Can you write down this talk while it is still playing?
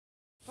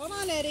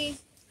on, Eddie.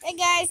 Hey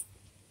guys.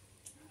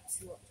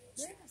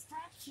 There's a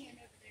trash can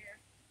over there.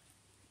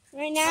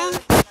 Right now,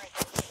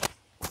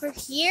 we're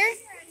here.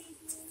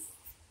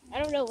 I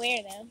don't know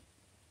where though.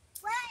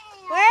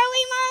 Where are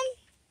we, Mom?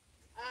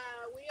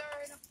 We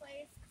are in a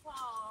place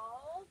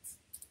called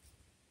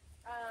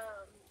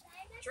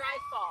Dry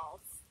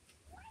Falls.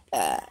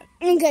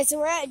 Okay, so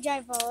we're at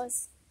Dry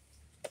Falls.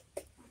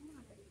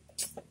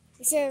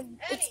 So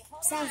it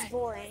sounds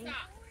boring.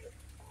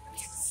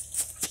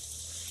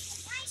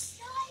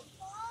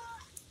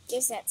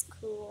 Guess that's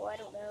cool. I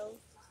don't know.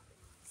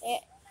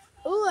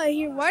 Oh, I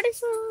hear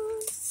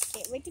waterfalls.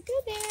 Can't wait to go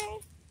there.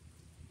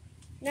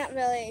 Not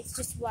really. It's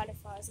just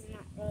waterfalls. I'm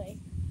not really.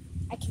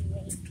 I can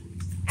wait.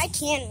 I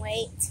can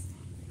wait.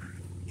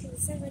 Cause it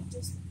sounds like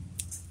just.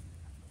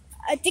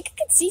 I think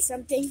I could see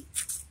something.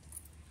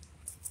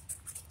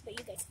 But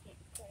you guys can't,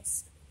 of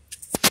course.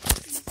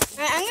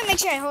 I'm gonna make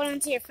sure I hold on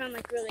to your phone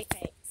like really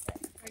tight. So.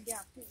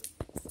 Yeah, please.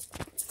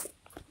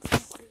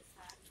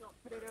 Don't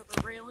put it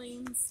over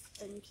railings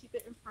and keep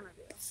it in front of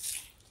you.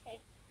 Okay.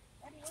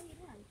 Eddie, what are you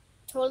doing?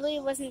 Totally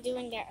wasn't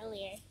doing that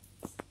earlier.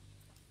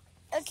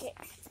 Okay.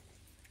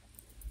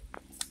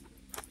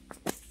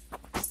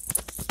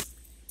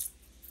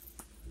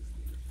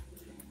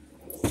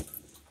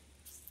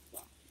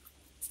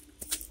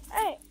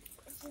 Alright.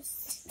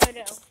 Oh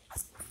no.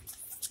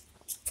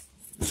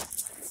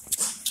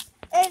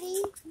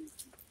 Eddie.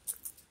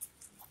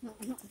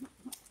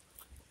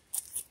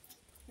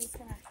 He's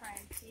gonna try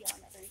and pee on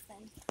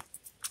everything.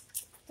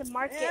 The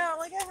market. Yeah,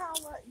 look at how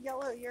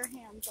yellow your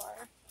hands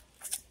are.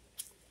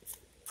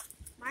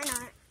 Mine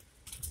aren't.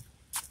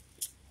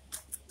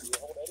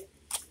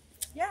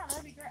 Yeah,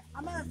 that'd be great.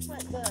 I'm gonna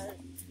put the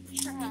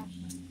trash.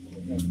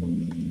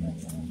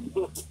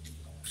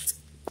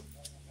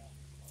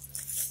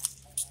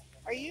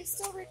 Are you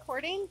still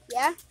recording?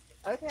 Yeah.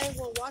 Okay,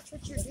 well watch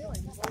what you're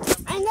doing.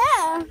 I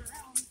know.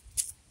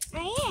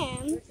 I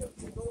am.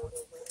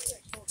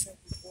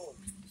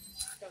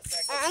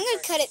 I'm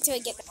gonna cut it till I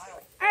get there.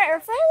 Alright, we're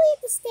finally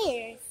at the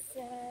stairs.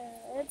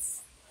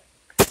 Let's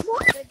go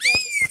to the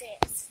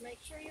stairs. Make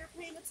sure you're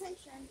paying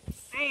attention.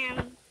 I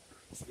am.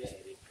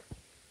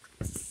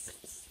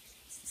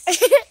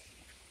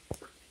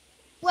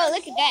 Whoa,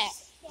 look at that.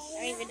 I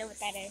don't even know what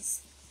that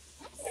is.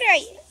 What are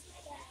you?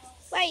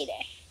 Why are you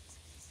there?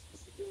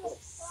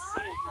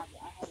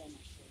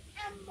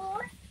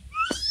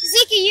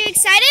 Zeke, are you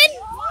excited?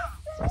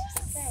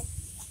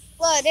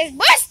 Whoa, there's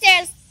more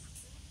stairs.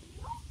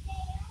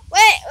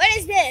 What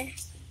is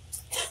this?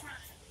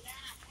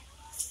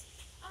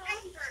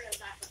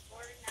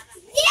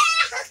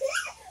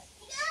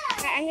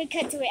 Alright, I'm gonna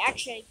cut to it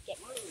actually get.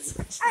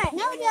 Alright,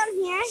 now we're down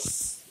here.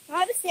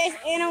 All the stairs,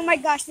 and oh my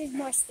gosh, there's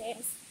more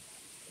stairs.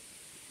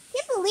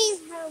 Can't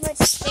believe how much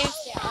stairs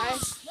there are.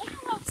 Look at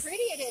how pretty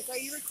it is. Are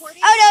you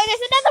recording? Oh no,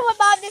 there's another one,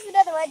 Mom. There's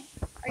another one.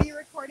 Are you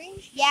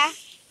recording? Yeah.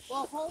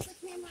 Well, hold the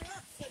camera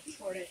up so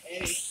people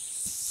can see.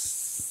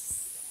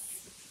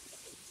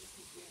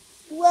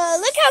 Whoa,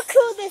 look how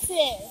cool this is.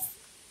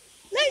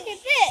 Look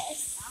at this.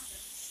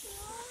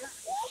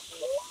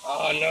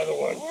 Oh, another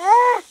one.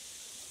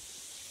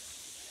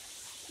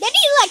 They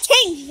need to like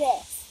change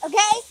this,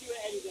 okay?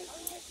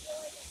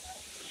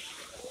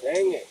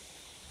 Dang it.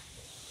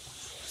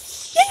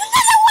 There's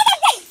another one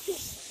again.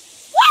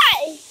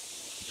 Why?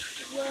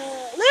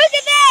 Whoa, look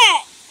at that.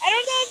 I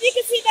don't know if you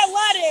can see that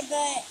water,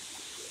 but.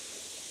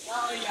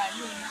 Oh yeah,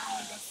 you and I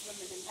want to go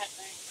swimming in that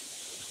thing.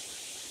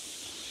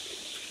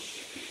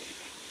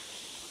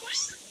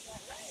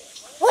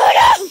 Hold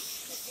up!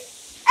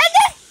 And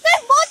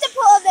there's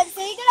multiple of them, so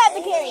you're gonna have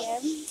to carry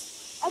them.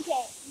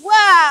 Okay.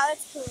 Wow,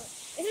 that's cool.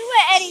 This is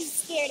what Eddie's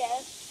scared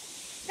of.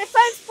 The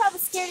phone's probably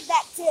scared of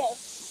that too.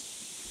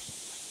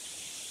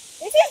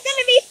 This is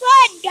gonna be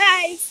fun,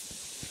 guys.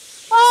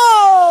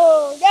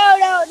 Oh no.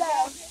 No.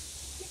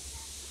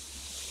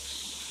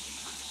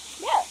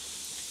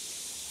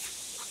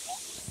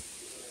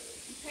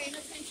 You paying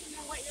attention to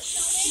what you're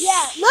filming?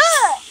 Yeah,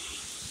 look!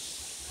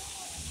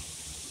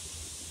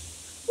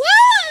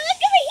 Whoa,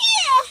 look over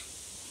here!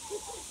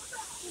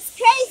 It's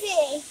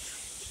crazy.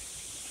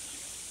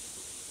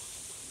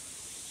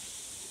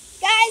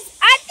 Guys,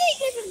 I think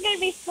this is going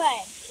to be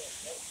fun.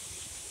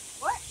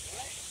 What?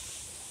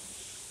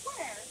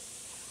 Where?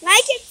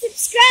 Like and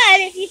subscribe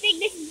if you think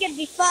this is going to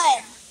be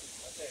fun.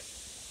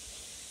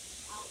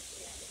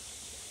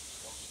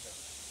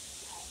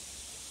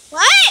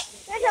 What?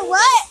 There's a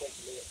what?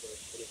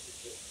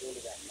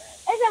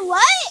 There's a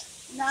what?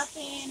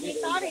 Nothing. He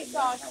thought he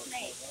saw a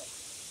snake.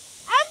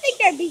 I don't think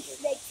there'd be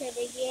snakes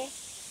over here.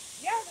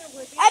 Yeah, there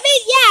would be. I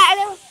mean,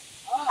 yeah.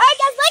 Alright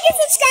guys, like and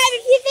subscribe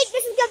if you think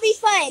this is going to be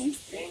fun.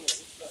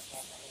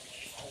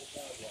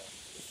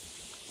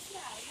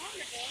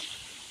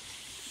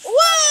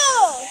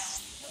 Whoa!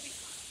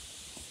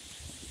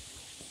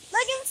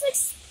 Like and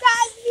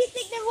subscribe if you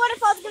think the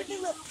waterfall is going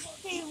to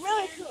be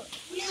really cool.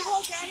 You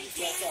hold Daddy's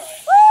hand.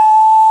 Woo!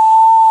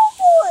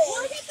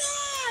 Look at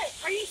that!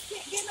 Are you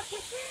getting a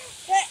picture?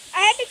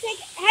 I have to take.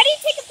 How do you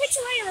take a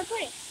picture while you're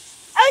recording?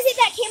 Oh, is it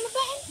that camera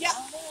button? Yeah.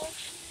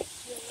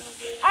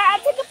 I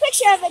took a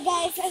picture of it.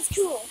 guys, that's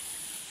cool.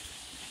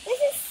 This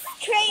is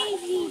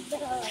crazy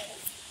though.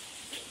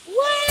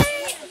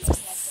 What?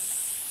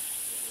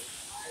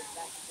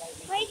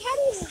 Like, how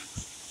do you...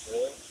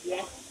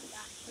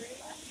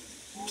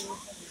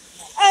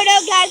 Oh no,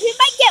 guys, we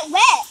might get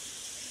wet.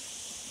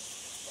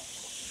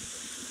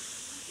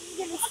 This is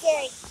gonna be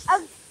scary.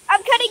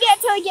 I'm cutting it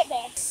until we get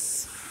there.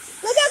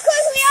 Look how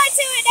close we are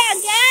to it now,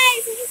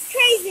 guys. This is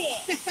crazy.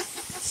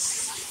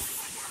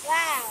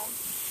 Wow.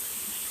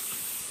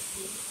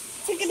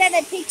 Took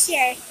another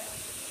picture.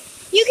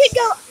 You could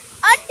go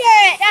under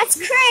it. That's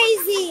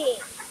crazy.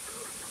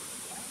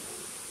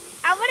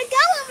 I want to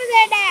go over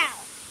there now.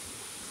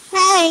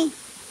 Hey.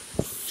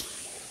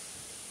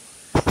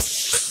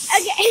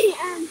 Okay.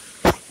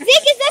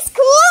 Zeke, is this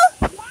cool?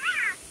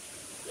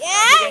 Yeah.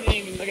 Yeah? You didn't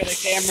even look at the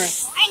camera.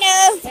 I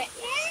know.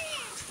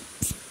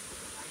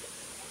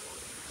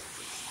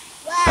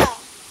 Wow.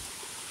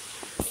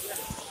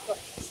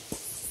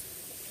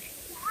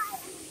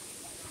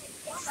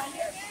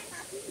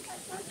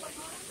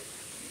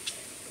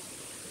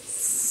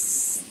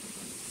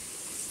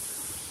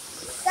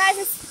 Guys,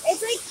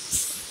 it's like,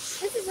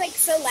 this is like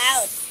so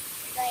loud.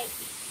 Like,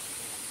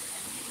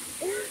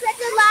 this is such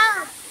a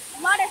loud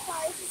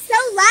waterfall. This is so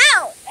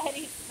loud.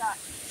 Eddie, stop.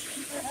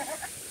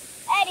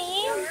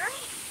 Eddie,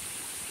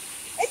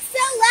 it's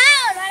so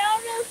loud. I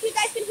don't know if you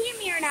guys can hear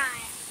me or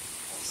not.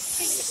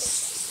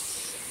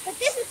 But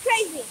this is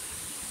crazy.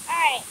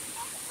 Alright,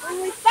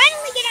 when we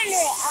finally get under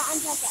it, I'll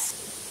untuck it.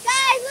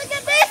 Guys, look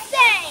at this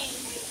thing.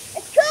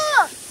 It's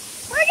cool.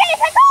 We're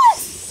getting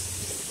pickles.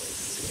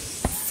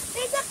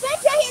 There's a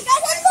bench right here,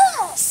 guys.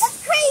 Look, that's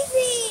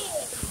crazy.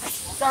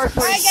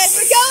 Alright, guys,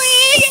 we're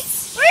going.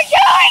 We're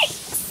going.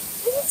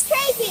 This is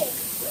crazy.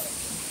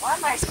 Why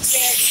am I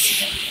scared?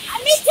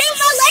 Me too,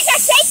 my legs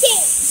are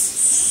shaking.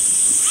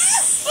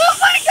 Oh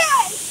my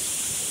god!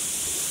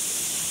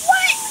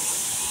 What?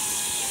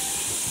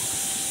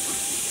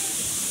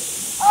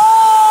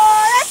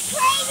 Oh, that's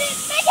crazy.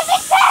 It's making me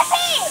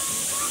dizzy.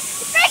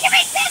 It's making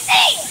me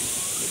dizzy.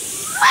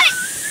 What?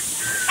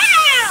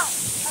 Ow!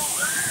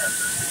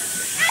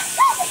 That's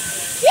crazy.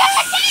 Yeah,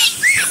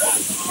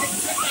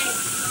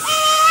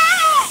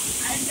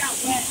 I'm not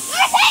wet.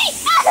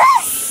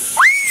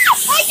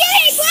 I'm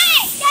getting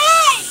wet,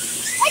 guys!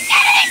 I'm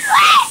getting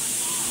wet!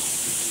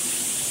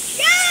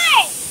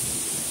 Guys!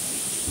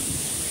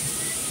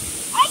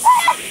 I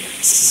got it!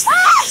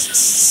 Ah!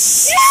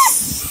 Yes!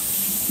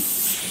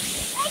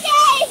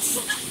 Okay!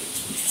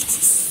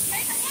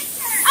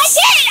 I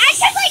did! I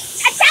took like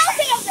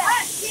 1,000 of them!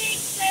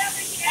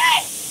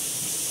 Guys!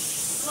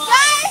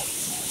 Guys!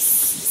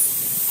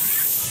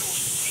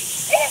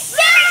 This is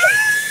scary!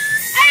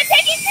 I'm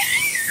taking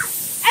pictures!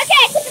 Okay,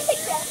 I took a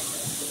picture.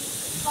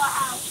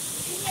 Wow.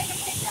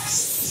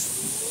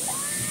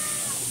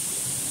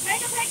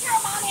 Take a picture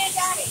of mommy and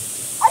daddy.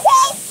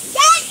 Okay,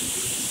 guys,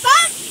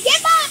 get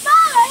my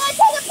phone. I'm gonna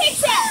take a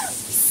picture.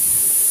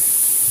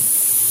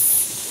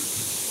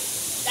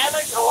 That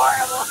looks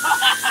horrible.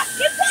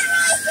 You can't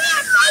really see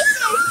our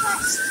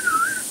faces,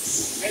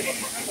 Maybe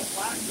it's on the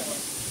flash though.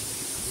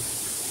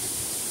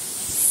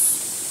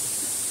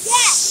 but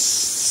yeah.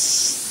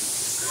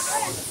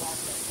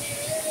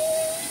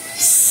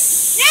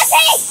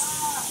 Nancy!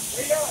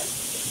 Where you going?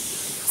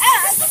 I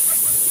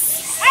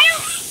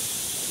don't.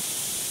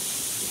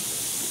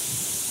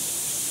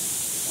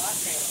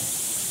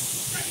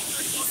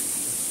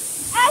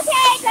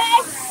 Okay,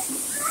 guys.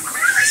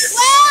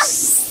 Well,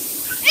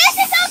 this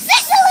is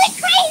officially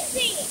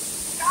crazy.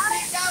 Got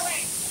it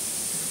going.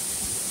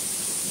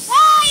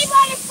 Bye,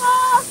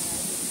 waterfall.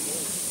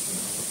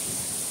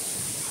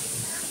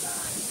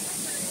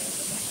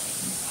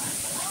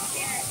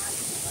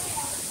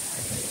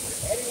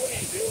 Eddie, what are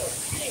you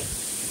doing?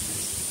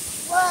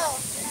 Whoa.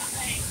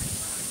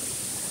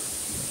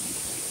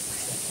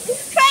 This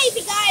is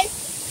crazy, guys.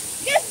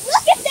 Just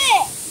look at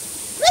this.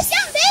 Look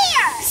down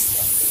there.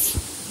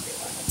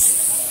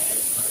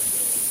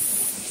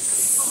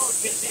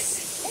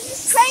 This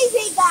is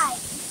crazy,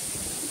 guys.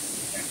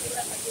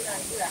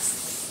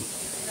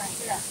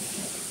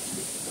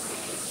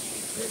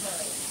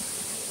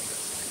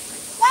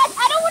 Guys,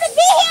 I don't want to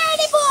be here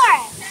anymore.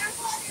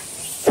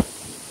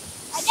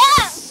 I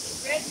know.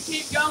 We have to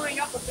keep going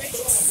up a big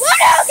hill. Well,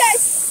 no,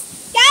 guys.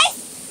 Guys,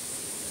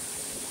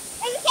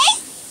 there's a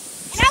cake,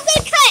 and I'm going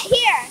to cut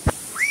here.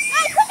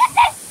 Guys, look at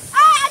this.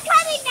 I'm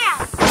cutting now.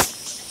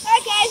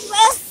 Alright, guys,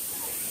 well,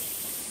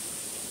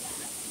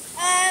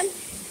 I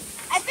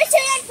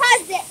officially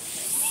unpaused it.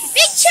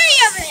 Big tree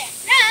over there.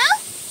 No,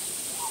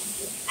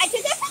 I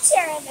took a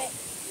picture of it.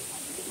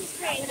 This is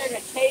crazy. There's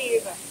a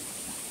cave.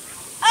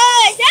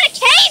 Oh, is that a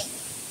cave?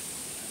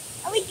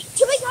 Can we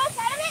go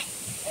inside of it?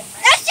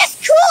 That's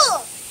just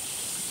cool.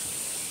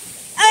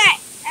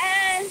 Alright,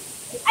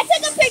 I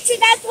took a picture,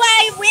 that's why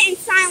I went in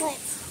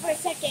silence for a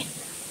second.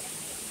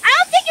 I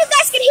don't think you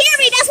guys can hear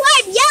me, that's why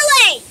I'm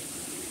yelling.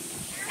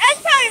 That's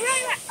probably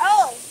really loud.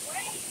 Oh.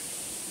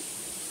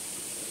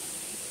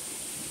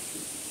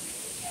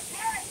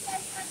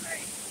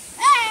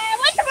 I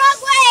went the wrong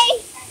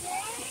way.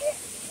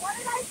 What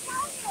did I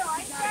tell you?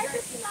 I tried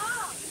to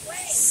stop.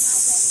 Wait.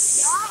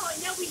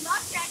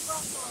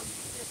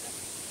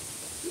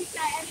 You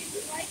said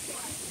anything like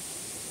one.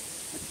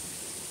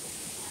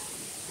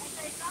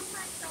 Okay,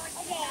 sometimes so it's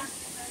Okay.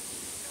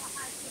 still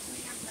has to be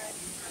numbered.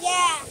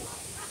 Yeah.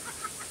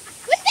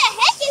 What the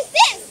heck is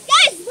this?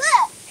 Guys,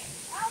 look.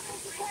 Oh,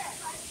 there's a pet.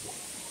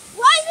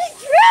 Why is it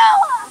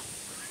true?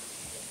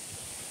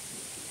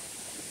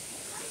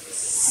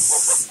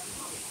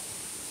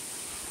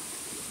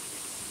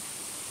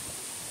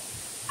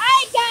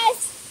 Alright, guys.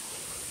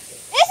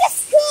 This is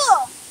cool.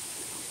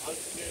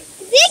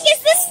 Zeke,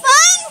 is this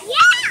fun?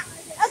 Yeah.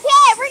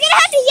 Okay, we're going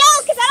to have to yell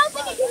because I don't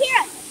think you can hear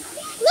us.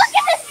 Look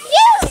at this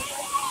view.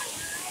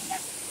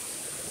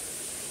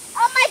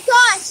 Oh my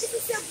gosh, this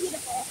is so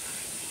beautiful.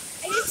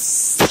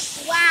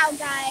 Wow,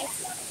 guys.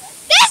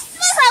 This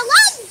was a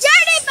long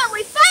journey, but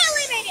we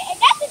finally made it. And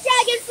that's a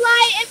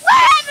dragonfly, and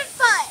we're having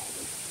fun.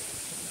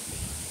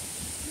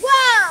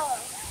 Whoa.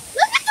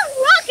 Look at the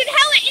rock and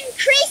how it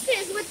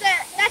increases with the...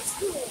 That's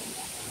cool.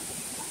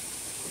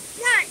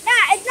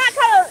 It's not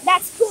called a...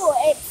 That's cool.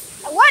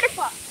 It's a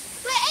waterfall.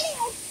 But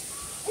anyway,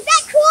 is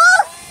that cool?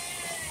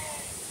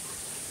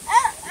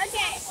 Oh,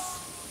 okay.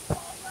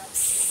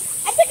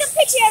 I took a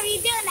picture of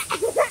you doing that.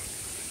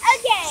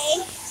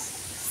 Okay.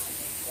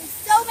 There's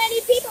so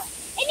many people.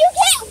 And you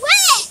get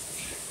wet!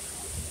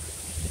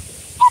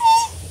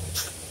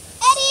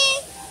 Eddie!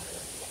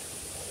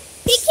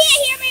 He can't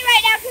hear me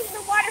right now because of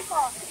the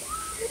waterfall.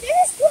 But this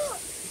is cool.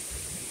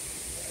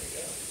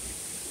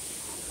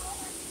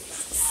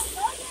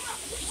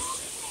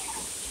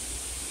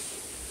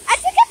 I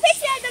took a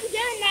picture of them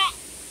doing that.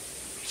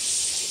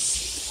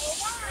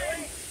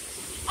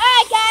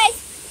 Alright, guys.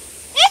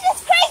 This is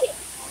crazy.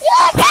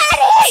 Look at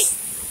it!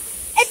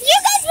 If you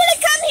guys want to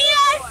come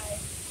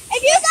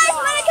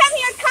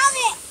here,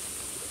 comment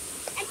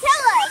and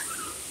tell us.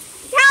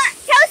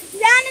 Tell us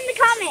down in the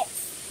comments.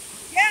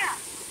 Yeah.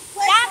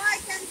 Click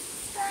like and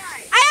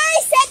subscribe. I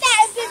already said that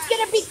if it's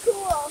going to be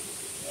cool.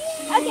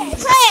 Okay,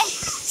 play.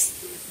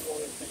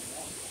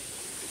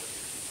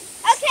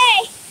 Okay.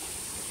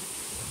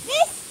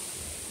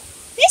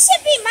 This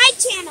should be my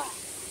channel.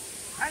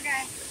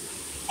 Okay.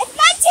 It's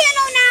my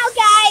channel now,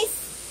 guys.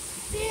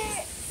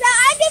 So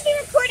I'm going to be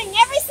recording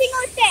every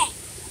single thing.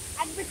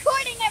 I'm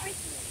recording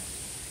everything.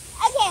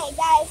 Okay,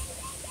 guys.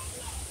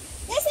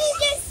 This is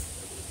just...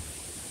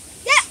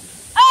 Yeah.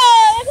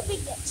 Oh, there's a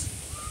big ditch.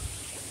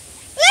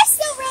 But that's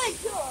still really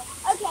cool.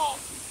 Okay.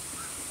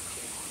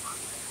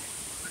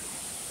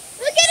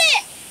 Look at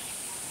it.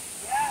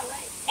 Yeah,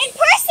 wait. In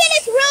person,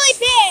 it's really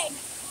big.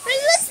 But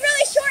it looks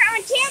really short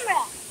on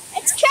camera.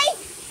 It's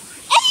crazy.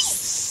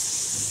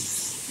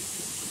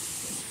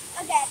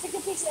 Okay, I took a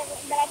picture of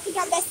it, but I think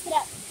I messed it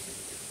up.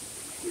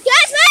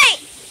 Guys, wait!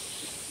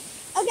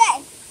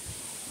 Okay.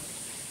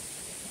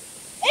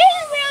 This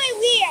is really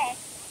weird.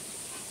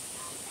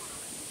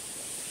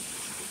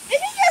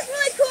 This is just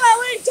really cool. I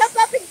want to jump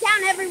up and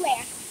down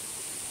everywhere.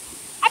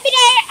 I mean,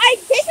 I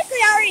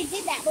basically already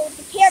did that, but with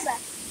the camera.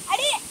 I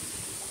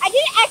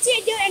didn't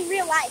actually do it in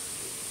real life.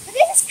 But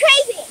this is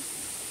crazy.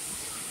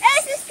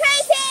 This is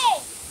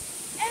crazy!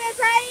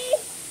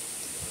 Everybody!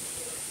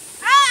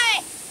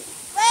 Alright.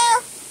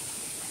 Well,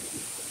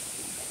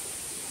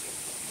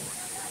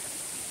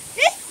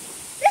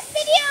 this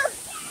video is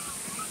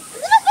a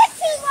little bit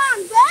too long,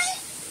 but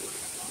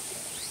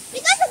you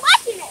guys are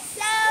watching it,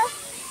 so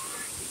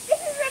this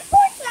is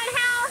reports on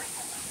how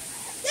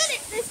good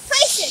this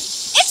place is.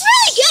 It's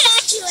really good,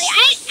 actually.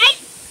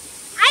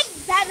 I'd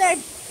rather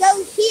go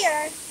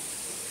here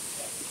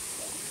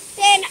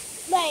than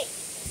like,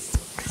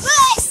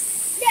 but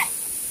yeah.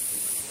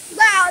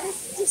 Wow, this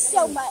is just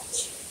so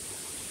much.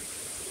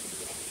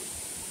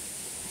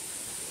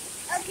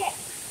 Okay.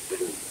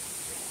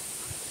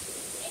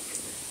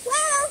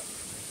 Well,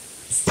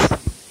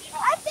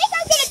 I think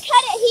I'm gonna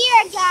cut it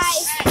here,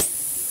 guys.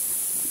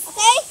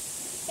 Okay?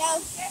 So,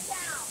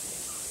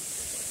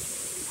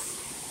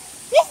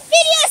 this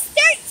video is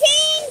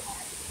 13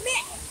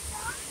 minutes.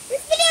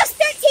 This video is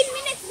 13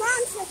 minutes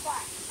long so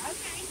far.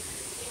 Okay.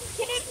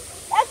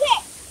 Okay.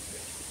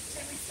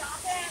 Should we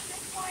stop it at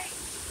this point?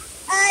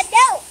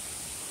 No.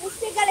 We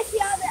still gotta see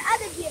all the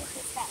other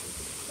beautiful stuff.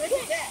 Look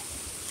at this.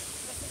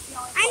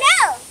 I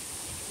know.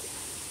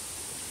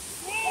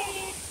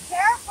 Please,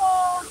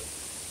 careful.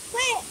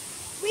 But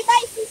we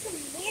might see some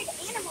weird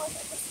animals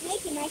like a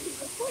snake and I can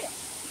record it.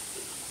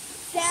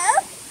 So,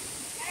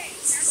 Hey,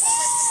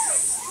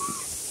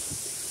 careful.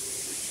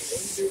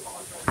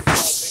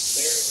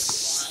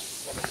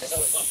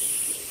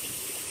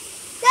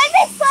 that'd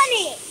be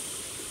funny.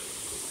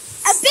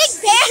 A big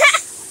bear.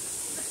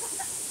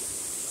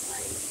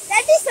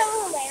 That'd be so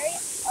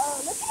hilarious.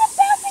 Oh, look at it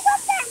bouncing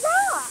off that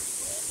rock.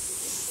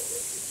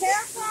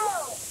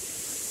 Careful.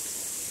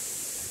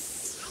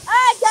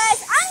 Alright, guys,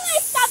 I'm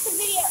gonna stop the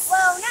video.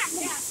 Well, not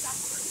now.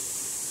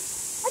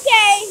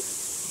 Okay.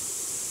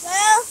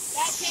 Well,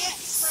 That's it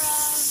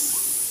from...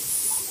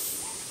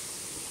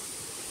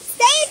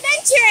 stay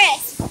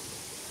adventurous.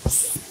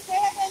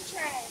 Stay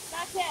adventurous.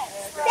 That's it.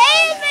 Stay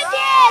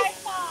adventurous.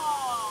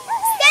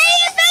 Stay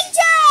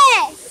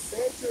adventurous.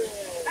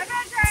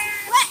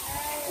 Adventurous. What?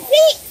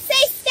 See,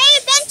 say stay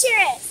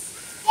adventurous.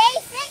 Stay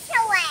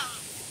adventurous.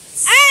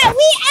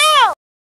 we